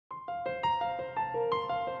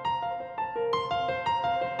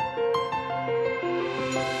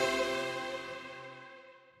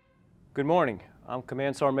Good morning. I'm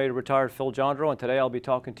Command Sergeant Major Retired Phil Johndrow, and today I'll be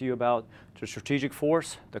talking to you about the strategic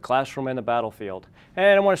force, the classroom, and the battlefield. And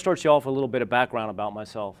I want to start you off with a little bit of background about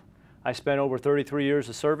myself. I spent over 33 years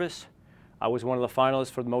of service. I was one of the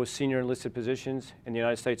finalists for the most senior enlisted positions in the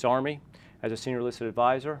United States Army as a senior enlisted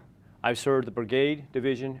advisor. I've served the brigade,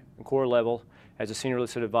 division, and corps level as a senior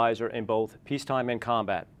enlisted advisor in both peacetime and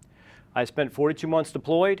combat. I spent 42 months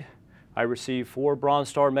deployed. I received 4 Bronze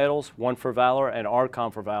Star medals, 1 for valor and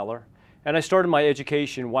ARCOM for valor. And I started my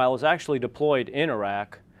education while I was actually deployed in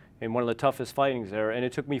Iraq in one of the toughest fightings there, and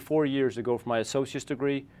it took me 4 years to go from my associate's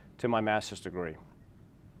degree to my master's degree.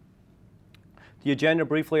 The agenda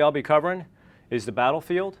briefly I'll be covering is the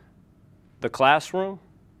battlefield, the classroom,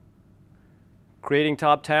 creating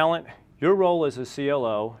top talent, your role as a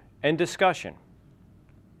CLO, and discussion.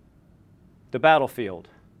 The battlefield.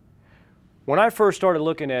 When I first started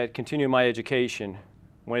looking at continuing my education,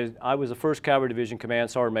 when I was the 1st Cavalry Division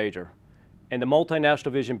Command Sergeant Major and the Multinational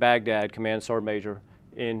Division Baghdad Command Sergeant Major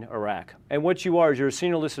in Iraq. And what you are is you're a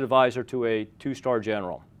senior enlisted advisor to a 2-star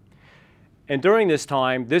general. And during this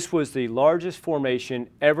time, this was the largest formation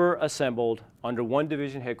ever assembled under one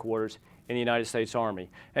division headquarters in the United States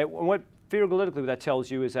Army. And what theoretically that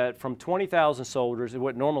tells you is that from 20,000 soldiers in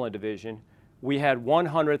what normal a division, we had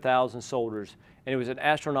 100,000 soldiers, and it was an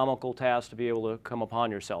astronomical task to be able to come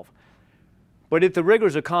upon yourself. But at the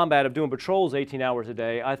rigors of combat of doing patrols 18 hours a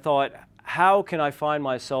day, I thought, how can I find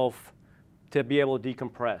myself to be able to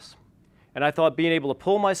decompress? And I thought being able to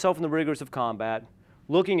pull myself in the rigors of combat,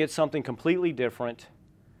 looking at something completely different,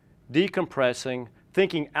 decompressing,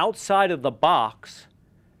 thinking outside of the box,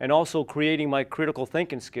 and also creating my critical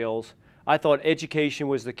thinking skills, I thought education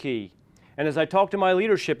was the key. And as I talked to my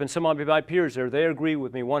leadership and some of my peers there, they agree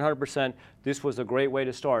with me 100% this was a great way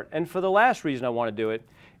to start. And for the last reason I want to do it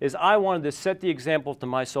is I wanted to set the example to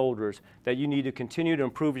my soldiers that you need to continue to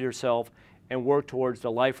improve yourself and work towards the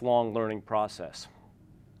lifelong learning process.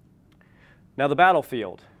 Now the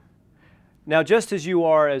battlefield. Now just as you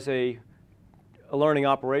are as a learning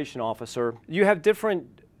operation officer, you have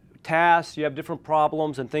different tasks, you have different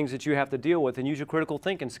problems and things that you have to deal with and use your critical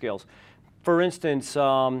thinking skills. For instance,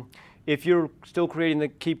 if you're still creating to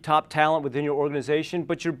keep top talent within your organization,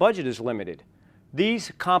 but your budget is limited.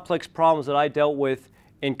 These complex problems that I dealt with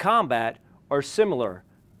in combat are similar,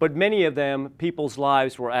 but many of them, people's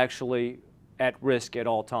lives were actually at risk at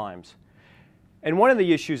all times. And one of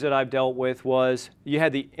the issues that I've dealt with was you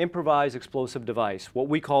had the improvised explosive device, what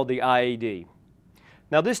we call the IED.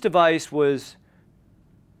 Now this device was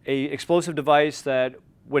an explosive device that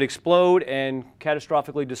would explode and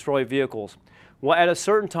catastrophically destroy vehicles. Well, at a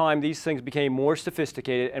certain time, these things became more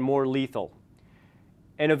sophisticated and more lethal.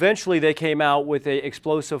 And eventually they came out with an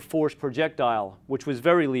explosive force projectile, which was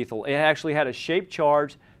very lethal. It actually had a shaped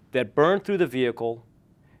charge that burned through the vehicle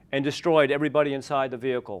and destroyed everybody inside the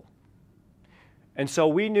vehicle. And so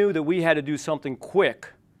we knew that we had to do something quick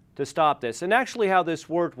to stop this. And actually how this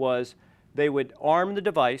worked was they would arm the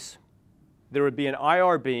device, there would be an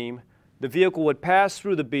IR beam, the vehicle would pass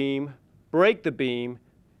through the beam, break the beam,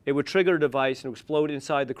 it would trigger the device and explode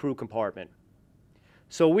inside the crew compartment.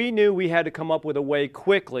 So we knew we had to come up with a way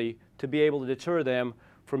quickly to be able to deter them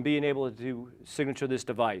from being able to signature this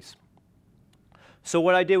device. So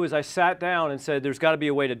what I did was I sat down and said there's got to be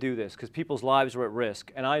a way to do this because people's lives were at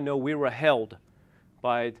risk, and I know we were held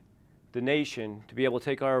by the nation to be able to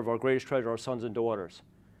take care of our greatest treasure, our sons and daughters.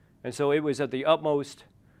 And so it was at the utmost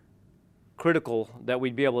critical that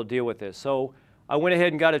we'd be able to deal with this. So I went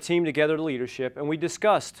ahead and got a team together, the leadership, and we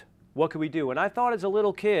discussed what could we do. And I thought as a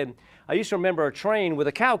little kid, I used to remember a train with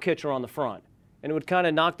a cow catcher on the front, and it would kind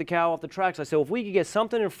of knock the cow off the tracks. I said, well, if we could get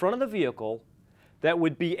something in front of the vehicle that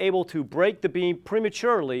would be able to break the beam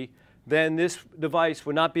prematurely, then this device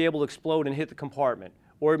would not be able to explode and hit the compartment,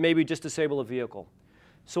 or maybe just disable the vehicle.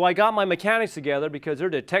 So I got my mechanics together, because they're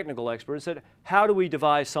the technical experts, and said, how do we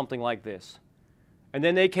devise something like this? And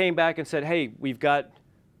then they came back and said, hey, we've got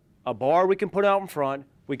a bar we can put out in front,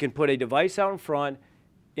 we can put a device out in front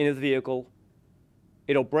in the vehicle,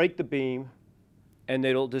 it'll break the beam, and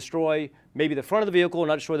it'll destroy maybe the front of the vehicle,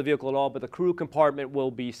 not destroy the vehicle at all, but the crew compartment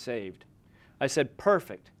will be saved. I said,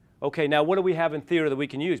 perfect. Okay, now what do we have in theater that we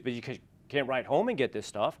can use? But you can't ride home and get this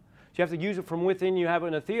stuff. So you have to use it from within you have it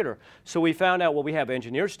in a theater. So we found out, well, we have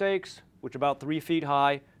engineer stakes, which are about 3 feet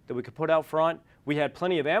high, that we could put out front. We had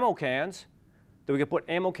plenty of ammo cans, that we could put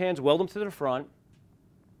ammo cans, weld them to the front,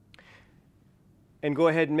 and go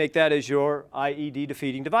ahead and make that as your IED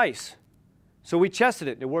defeating device. So we tested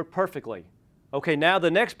it, and it worked perfectly. Okay, now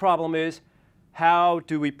the next problem is, how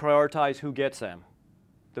do we prioritize who gets them?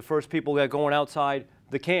 The first people that are going outside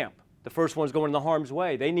the camp. The first ones going in the harm's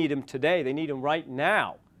way. They need them today. They need them right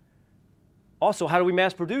now. Also, how do we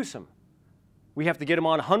mass produce them? We have to get them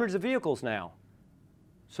on hundreds of vehicles now.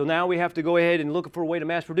 So now we have to go ahead and look for a way to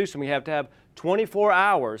mass produce them. We have to have 24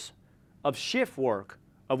 hours of shift work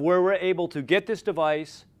of where we're able to get this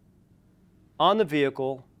device on the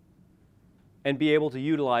vehicle and be able to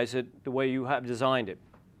utilize it the way you have designed it.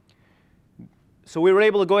 So we were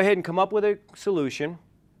able to go ahead and come up with a solution,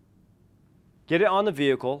 get it on the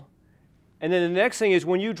vehicle, and then the next thing is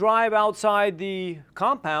when you drive outside the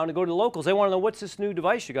compound and go to the locals, they want to know, what's this new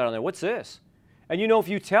device you got on there? What's this? And you know, if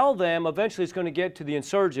you tell them, eventually it's going to get to the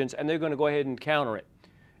insurgents and they're going to go ahead and counter it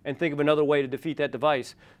and think of another way to defeat that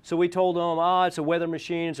device. So we told them, it's a weather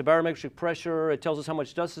machine, it's a barometric pressure, it tells us how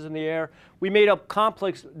much dust is in the air. We made up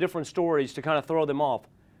complex different stories to kind of throw them off.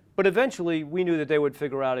 But eventually we knew that they would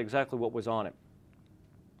figure out exactly what was on it.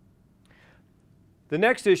 The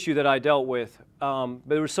next issue that I dealt with,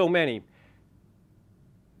 there were so many,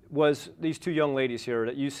 was these two young ladies here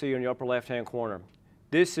that you see in the upper left-hand corner.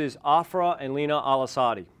 This is Afra and Lina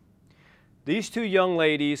Al-Assadi. These two young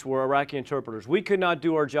ladies were Iraqi interpreters. We could not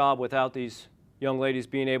do our job without these young ladies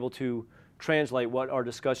being able to translate what our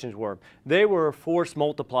discussions were. They were force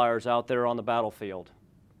multipliers out there on the battlefield.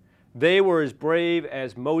 They were as brave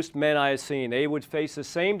as most men I have seen. They would face the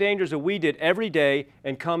same dangers that we did every day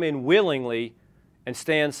and come in willingly and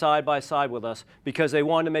stand side by side with us because they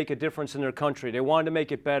wanted to make a difference in their country. They wanted to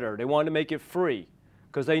make it better. They wanted to make it free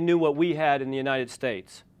because they knew what we had in the United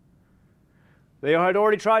States. They had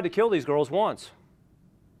already tried to kill these girls once.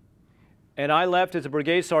 And I left as a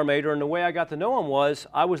brigade sergeant major, and the way I got to know them was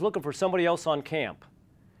I was looking for somebody else on camp.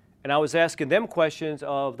 And I was asking them questions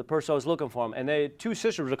of the person I was looking for. And they, two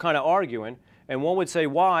sisters were kind of arguing, and one would say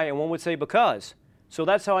why, and one would say because. So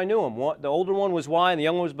that's how I knew them. The older one was why, and the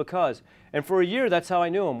younger one was because. And for a year, that's how I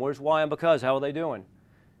knew them. Where's why and because? How are they doing?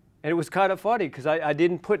 And it was kind of funny because I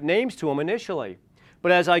didn't put names to them initially.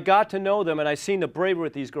 But as I got to know them and I seen the bravery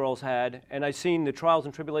that these girls had, and I seen the trials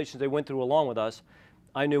and tribulations they went through along with us,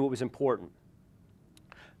 I knew it was important.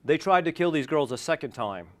 They tried to kill these girls a second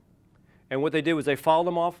time. And what they did was they followed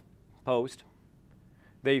them off post.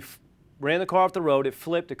 They ran the car off the road. It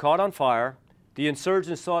flipped. It caught on fire. The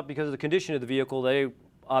insurgents saw it because of the condition of the vehicle. They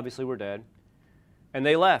obviously were dead. And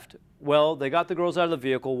they left. Well, they got the girls out of the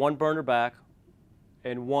vehicle. One burned her back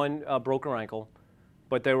and one broke her ankle.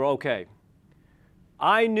 But they were okay.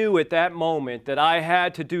 I knew at that moment that I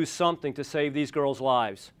had to do something to save these girls'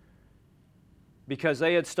 lives because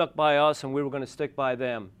they had stuck by us and we were going to stick by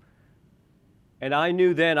them. And I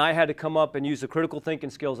knew then I had to come up and use the critical thinking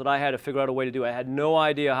skills that I had to figure out a way to do it. I had no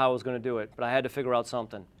idea how I was going to do it, but I had to figure out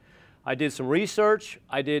something. I did some research.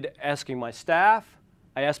 I did asking my staff.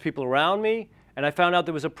 I asked people around me, and I found out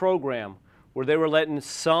there was a program where they were letting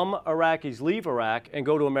some Iraqis leave Iraq and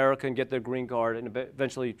go to America and get their green card and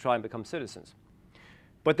eventually try and become citizens.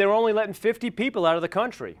 But they were only letting 50 people out of the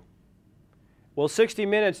country. Well, 60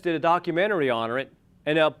 Minutes did a documentary on it,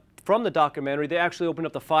 and from the documentary, they actually opened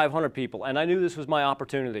up to 500 people, and I knew this was my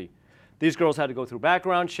opportunity. These girls had to go through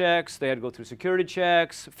background checks, they had to go through security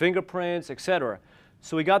checks, fingerprints, etc.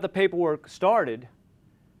 So we got the paperwork started,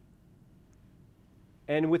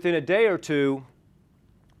 and within a day or two,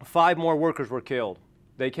 5 more workers were killed.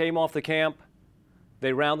 They came off the camp,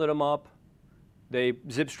 they rounded them up, they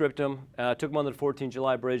zip-stripped them, took them on the 14th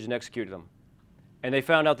July bridge and executed them. And they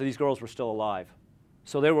found out that these girls were still alive.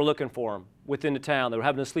 So they were looking for them within the town. They were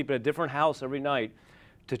having to sleep at a different house every night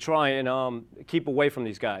to try and keep away from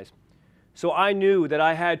these guys. So I knew that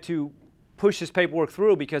I had to push this paperwork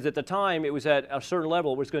through because at the time it was at a certain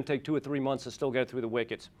level. It was going to take 2 or 3 months to still get it through the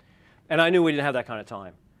wickets. And I knew we didn't have that kind of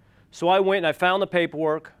time. So I went and I found the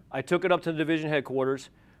paperwork. I took it up to the division headquarters.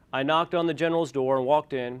 I knocked on the general's door and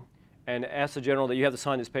walked in and asked the general that you have to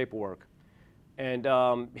sign this paperwork. And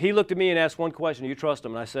he looked at me and asked one question, do you trust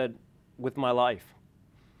him? And I said, with my life.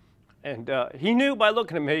 And he knew by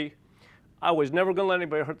looking at me, I was never going to let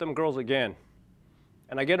anybody hurt them girls again.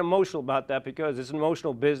 And I get emotional about that because it's an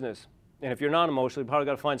emotional business. And if you're not emotional, you probably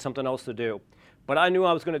got to find something else to do. But I knew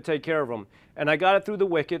I was going to take care of them. And I got it through the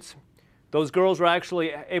wickets. Those girls were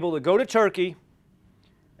actually able to go to Turkey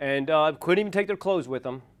and couldn't even take their clothes with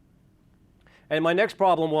them. And my next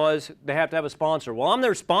problem was they have to have a sponsor. Well, I'm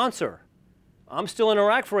their sponsor. I'm still in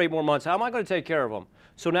Iraq for 8 more months. How am I going to take care of them?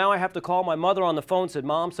 So now I have to call my mother on the phone and said,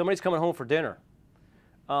 Mom, somebody's coming home for dinner.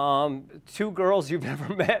 2 girls you've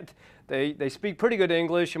never met. They speak pretty good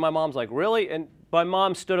English. And my mom's like, really? And my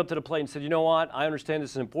mom stood up to the plate and said, you know what? I understand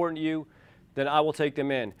this is important to you. Then I will take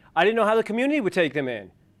them in. I didn't know how the community would take them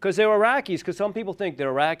in because they were Iraqis. Because some people think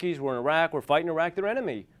they're Iraqis. We're in Iraq. We're fighting Iraq. They're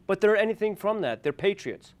enemy. But they're anything from that. They're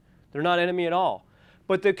patriots. They're not enemy at all.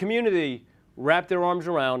 But the community wrapped their arms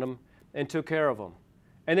around them and took care of them.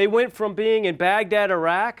 And they went from being in Baghdad,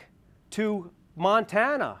 Iraq, to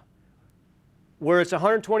Montana, where it's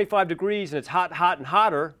 125 degrees and it's hot, hot, and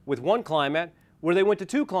hotter with one climate, where they went to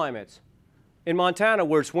 2 climates. In Montana,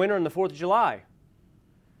 where it's winter and the 4th of July.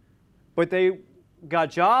 But they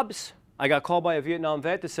got jobs. I got called by a Vietnam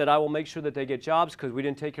vet that said, I will make sure that they get jobs because we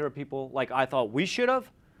didn't take care of people like I thought we should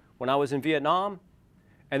have when I was in Vietnam.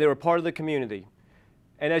 And they were part of the community.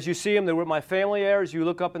 And as you see them, they were my family there. As you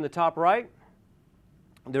look up in the top right,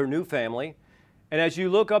 their new family. And as you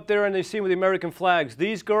look up there and they see with the American flags,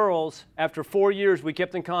 these girls, after 4 years we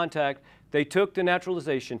kept in contact, they took the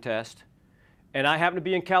naturalization test. And I happened to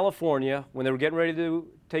be in California when they were getting ready to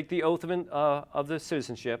take the oath of the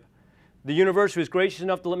citizenship. The university was gracious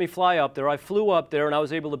enough to let me fly up there. I flew up there and I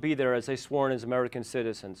was able to be there as they sworn as American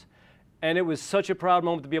citizens. And it was such a proud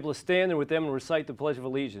moment to be able to stand there with them and recite the Pledge of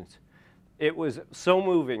Allegiance. It was so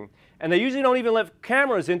moving. And they usually don't even let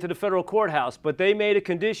cameras into the federal courthouse, but they made a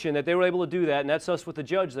condition that they were able to do that, and that's us with the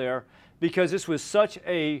judge there, because this was such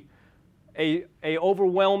a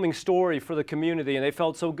overwhelming story for the community, and they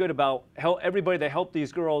felt so good about everybody that helped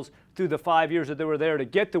these girls through the 5 years that they were there to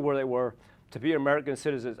get to where they were, to be American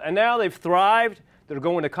citizens. And now they've thrived. They're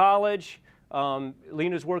going to college.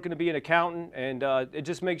 Lena's working to be an accountant, and it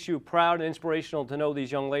just makes you proud and inspirational to know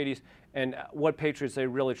these young ladies and what patriots they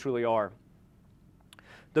really, truly are.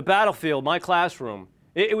 The battlefield, my classroom.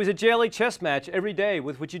 It was a daily chess match every day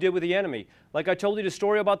with what you did with the enemy. Like I told you the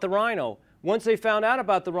story about the rhino. Once they found out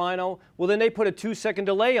about the rhino, well, then they put a 2-second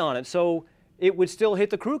delay on it, so it would still hit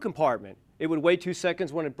the crew compartment. It would wait 2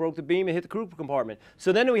 seconds when it broke the beam and hit the crew compartment.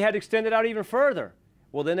 So then we had to extend it out even further.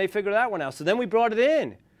 Well, then they figured that one out. So then we brought it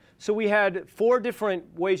in. So we had 4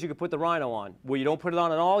 different ways you could put the rhino on. Where you don't put it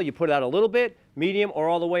on at all, you put it out a little bit, medium, or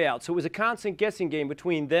all the way out. So it was a constant guessing game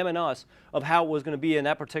between them and us of how it was going to be in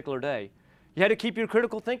that particular day. You had to keep your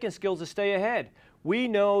critical thinking skills to stay ahead. We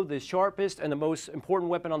know the sharpest and the most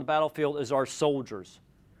important weapon on the battlefield is our soldiers.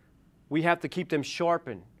 We have to keep them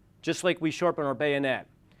sharpened, just like we sharpen our bayonet.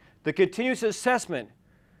 The continuous assessment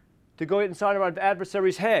to go inside of our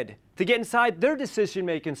adversary's head, to get inside their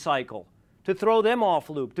decision-making cycle, to throw them off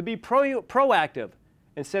loop, to be proactive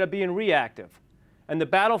instead of being reactive. And the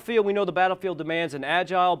battlefield, we know the battlefield demands an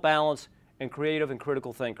agile, balanced, and creative and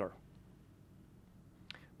critical thinker.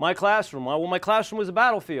 My classroom, well, my classroom was a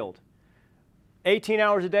battlefield. 18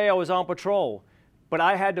 hours a day I was on patrol, but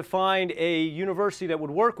I had to find a university that would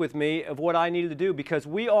work with me of what I needed to do, because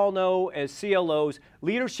we all know as CLOs,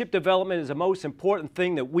 leadership development is the most important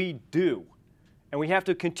thing that we do. And we have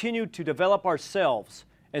to continue to develop ourselves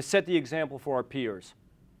and set the example for our peers.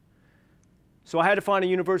 So I had to find a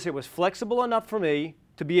university that was flexible enough for me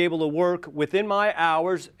to be able to work within my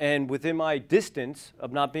hours and within my distance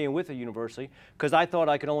of not being with a university, because I thought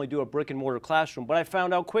I could only do a brick and mortar classroom. But I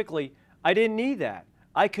found out quickly I didn't need that.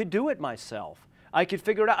 I could do it myself. I could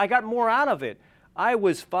figure it out. I got more out of it. I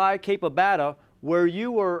was Phi Kappa Beta, where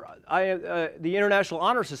you were the International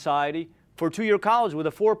Honor Society for a 2-year college with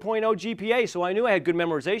a 4.0 GPA, so I knew I had good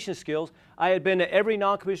memorization skills. I had been to every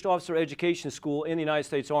non-commissioned officer education school in the United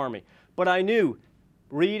States Army. But I knew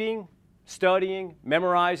reading, studying,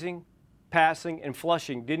 memorizing, passing, and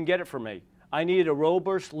flushing didn't get it for me. I needed a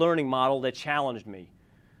robust learning model that challenged me.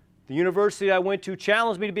 The university I went to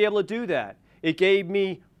challenged me to be able to do that. It gave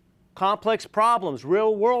me complex problems,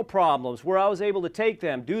 real-world problems, where I was able to take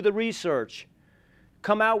them, do the research,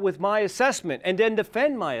 come out with my assessment, and then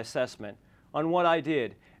defend my assessment on what I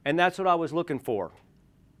did. And that's what I was looking for.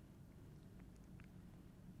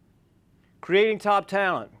 Creating top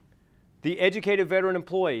talent. The educated veteran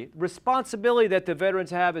employee. Responsibility that the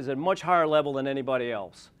veterans have is at a much higher level than anybody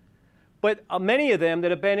else. But many of them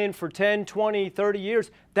that have been in for 10, 20, 30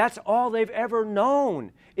 years, that's all they've ever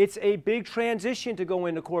known. It's a big transition to go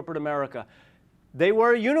into corporate America. They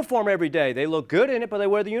wear a uniform every day. They look good in it, but they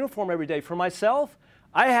wear the uniform every day. For myself,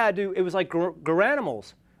 I had to, it was like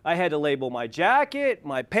garanimals. I had to label my jacket,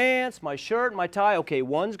 my pants, my shirt, my tie. Okay,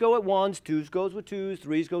 1s go at 1s, 2s goes with 2s,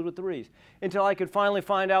 3s goes with 3s. Until I could finally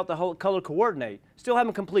find out the whole color coordinate. Still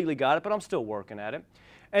haven't completely got it, but I'm still working at it.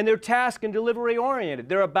 And they're task and delivery oriented.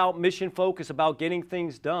 They're about mission focus, about getting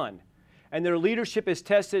things done. And their leadership is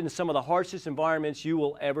tested in some of the harshest environments you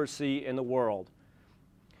will ever see in the world.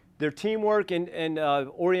 They're teamwork and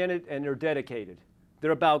oriented, and they're dedicated.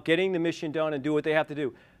 They're about getting the mission done and do what they have to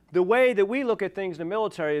do. The way that we look at things in the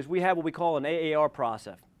military is we have what we call an AAR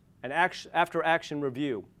process, an after-action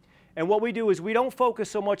review. And what we do is we don't focus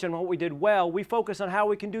so much on what we did well, we focus on how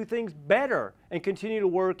we can do things better and continue to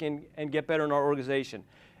work and get better in our organization.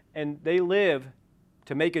 And they live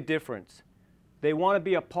to make a difference. They want to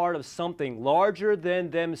be a part of something larger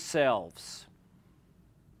than themselves.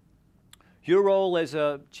 Your role as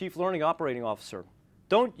a Chief Learning Operating Officer.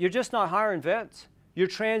 You're just not hiring vets. You're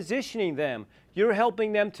transitioning them. You're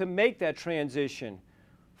helping them to make that transition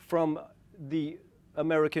from the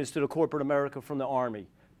Americans to the corporate America from the Army.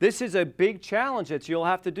 This is a big challenge that you'll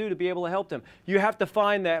have to do to be able to help them. You have to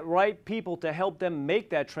find that right people to help them make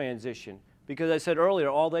that transition. Because I said earlier,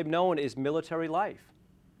 all they've known is military life.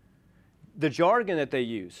 The jargon that they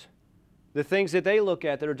use, the things that they look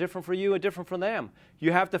at that are different for you and different from them.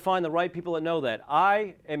 You have to find the right people that know that.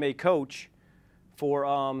 I am a coach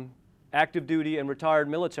for active duty and retired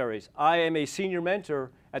militaries. I am a senior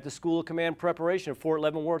mentor at the School of Command Preparation at Fort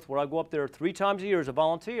Leavenworth, where I go up there 3 times a year as a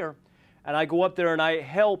volunteer, and I go up there and I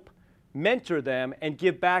help mentor them and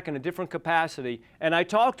give back in a different capacity. And I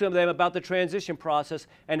talk to them about the transition process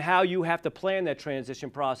and how you have to plan that transition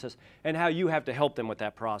process and how you have to help them with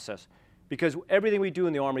that process. Because everything we do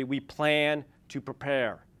in the Army, we plan to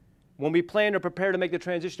prepare. When we plan to prepare to make the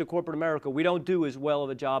transition to corporate America, we don't do as well of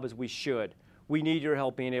a job as we should. We need your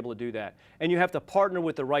help being able to do that. And you have to partner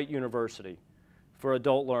with the right university for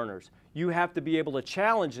adult learners. You have to be able to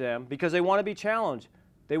challenge them because they want to be challenged.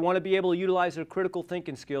 They want to be able to utilize their critical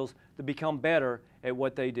thinking skills to become better at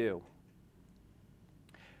what they do.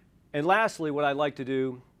 And lastly, what I like to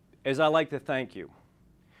do is I like to thank you.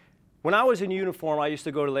 When I was in uniform, I used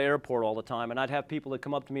to go to the airport all the time, and I'd have people that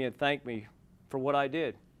come up to me and thank me for what I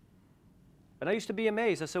did. And I used to be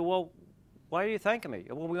amazed. I said, well, why are you thanking me?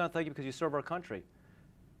 Well, we want to thank you because you serve our country.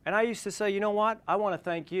 And I used to say, you know what? I want to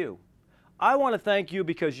thank you. I want to thank you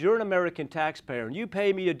because you're an American taxpayer, and you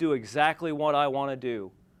pay me to do exactly what I want to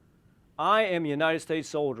do. I am a United States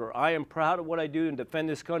soldier. I am proud of what I do and defend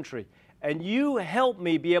this country. And you help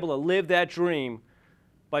me be able to live that dream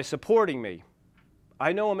by supporting me.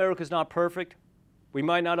 I know America's not perfect. We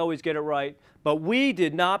might not always get it right. But we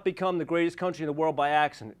did not become the greatest country in the world by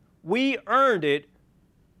accident. We earned it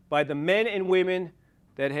by the men and women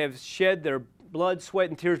that have shed their blood, sweat,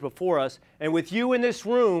 and tears before us, and with you in this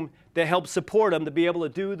room that helped support them to be able to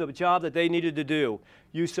do the job that they needed to do.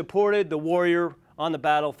 You supported the warrior on the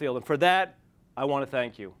battlefield, and for that, I want to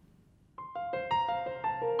thank you.